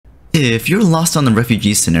If you're lost on the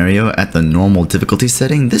refugee scenario at the normal difficulty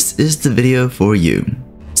setting, this is the video for you.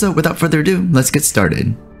 So without further ado, let's get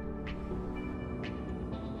started.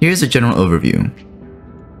 Here's a general overview.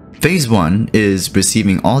 Phase 1 is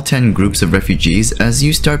receiving all 10 groups of refugees as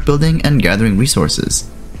you start building and gathering resources.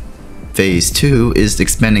 Phase 2 is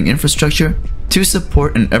expanding infrastructure to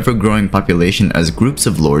support an ever-growing population as groups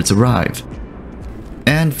of lords arrive.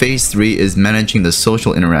 And Phase 3 is managing the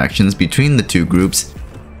social interactions between the two groups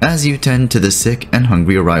as you tend to the sick and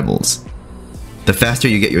hungry arrivals. The faster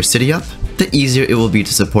you get your city up, the easier it will be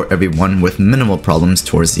to support everyone with minimal problems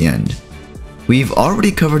towards the end. We've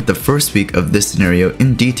already covered the first week of this scenario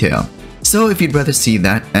in detail, so if you'd rather see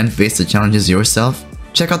that and face the challenges yourself,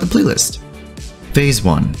 check out the playlist. Phase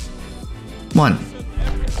 1. 1.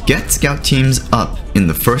 Get scout teams up in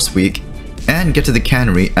the first week and get to the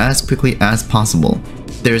cannery as quickly as possible.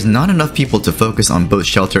 There's not enough people to focus on both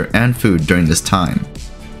shelter and food during this time.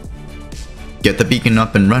 Get the beacon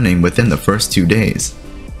up and running within the first 2 days.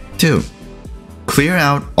 2. Clear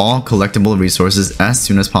out all collectible resources as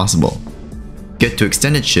soon as possible. Get to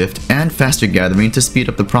extended shift and faster gathering to speed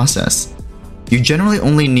up the process. You generally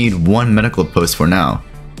only need one medical post for now,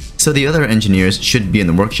 so the other engineers should be in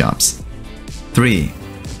the workshops. 3.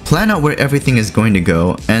 Plan out where everything is going to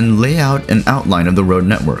go and lay out an outline of the road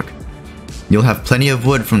network. You'll have plenty of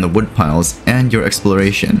wood from the wood piles and your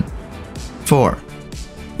exploration. 4.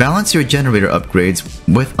 Balance your generator upgrades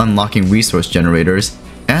with unlocking resource generators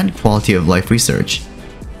and quality of life research.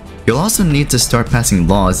 You'll also need to start passing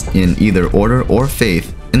laws in either order or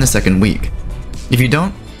faith in the second week. If you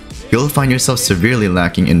don't, you'll find yourself severely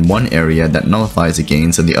lacking in one area that nullifies the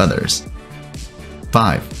gains of the others.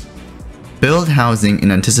 5. Build housing in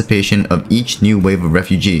anticipation of each new wave of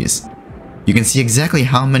refugees. You can see exactly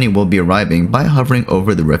how many will be arriving by hovering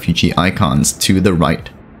over the refugee icons to the right.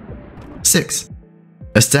 6.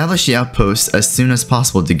 Establish the outposts as soon as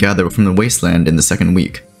possible to gather from the wasteland in the second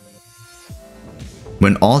week.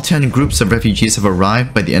 When all 10 groups of refugees have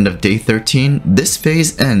arrived by the end of day 13, this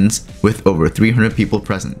phase ends with over 300 people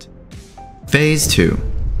present. Phase 2.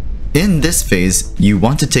 In this phase, you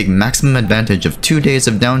want to take maximum advantage of 2 days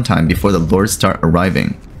of downtime before the lords start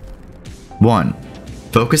arriving. 1.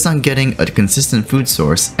 Focus on getting a consistent food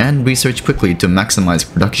source and research quickly to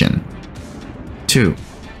maximize production. 2.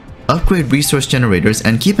 Upgrade resource generators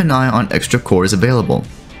and keep an eye on extra cores available.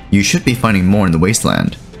 You should be finding more in the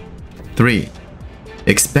wasteland. 3.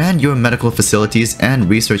 Expand your medical facilities and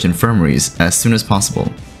research infirmaries as soon as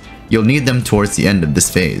possible. You'll need them towards the end of this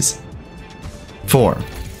phase. 4.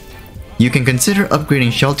 You can consider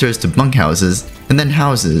upgrading shelters to bunkhouses and then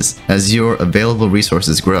houses as your available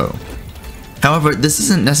resources grow. However, this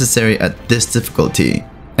isn't necessary at this difficulty,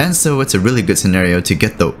 and so it's a really good scenario to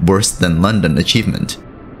get the worse than London achievement.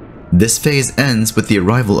 This phase ends with the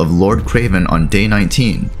arrival of Lord Craven on day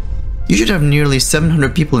 19. You should have nearly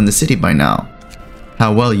 700 people in the city by now.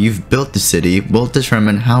 How well you've built the city will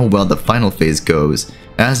determine how well the final phase goes,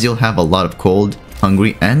 as you'll have a lot of cold,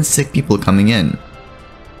 hungry, and sick people coming in.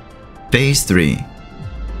 Phase 3.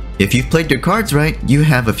 If you've played your cards right, you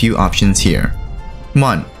have a few options here.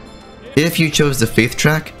 1. If you chose the faith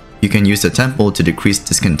track, you can use the temple to decrease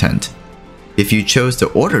discontent. If you chose the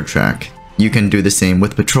order track, you can do the same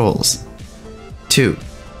with patrols. 2.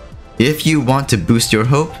 If you want to boost your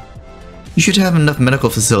hope, you should have enough medical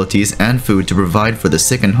facilities and food to provide for the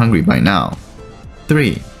sick and hungry by now.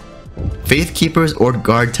 3. Faith Keepers or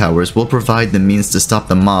Guard Towers will provide the means to stop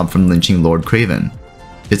the mob from lynching Lord Craven.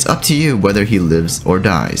 It's up to you whether he lives or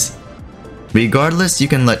dies. Regardless, you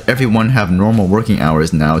can let everyone have normal working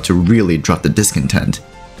hours now to really drop the discontent.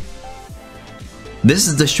 This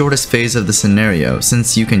is the shortest phase of the scenario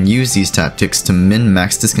since you can use these tactics to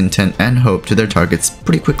min-max discontent and hope to their targets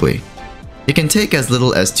pretty quickly. It can take as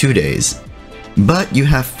little as 2 days, but you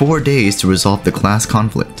have 4 days to resolve the class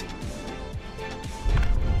conflict.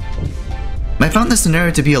 I found this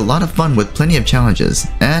scenario to be a lot of fun with plenty of challenges,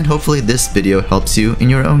 and hopefully this video helps you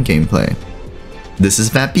in your own gameplay. This is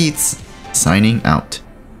Fat Beats, signing out.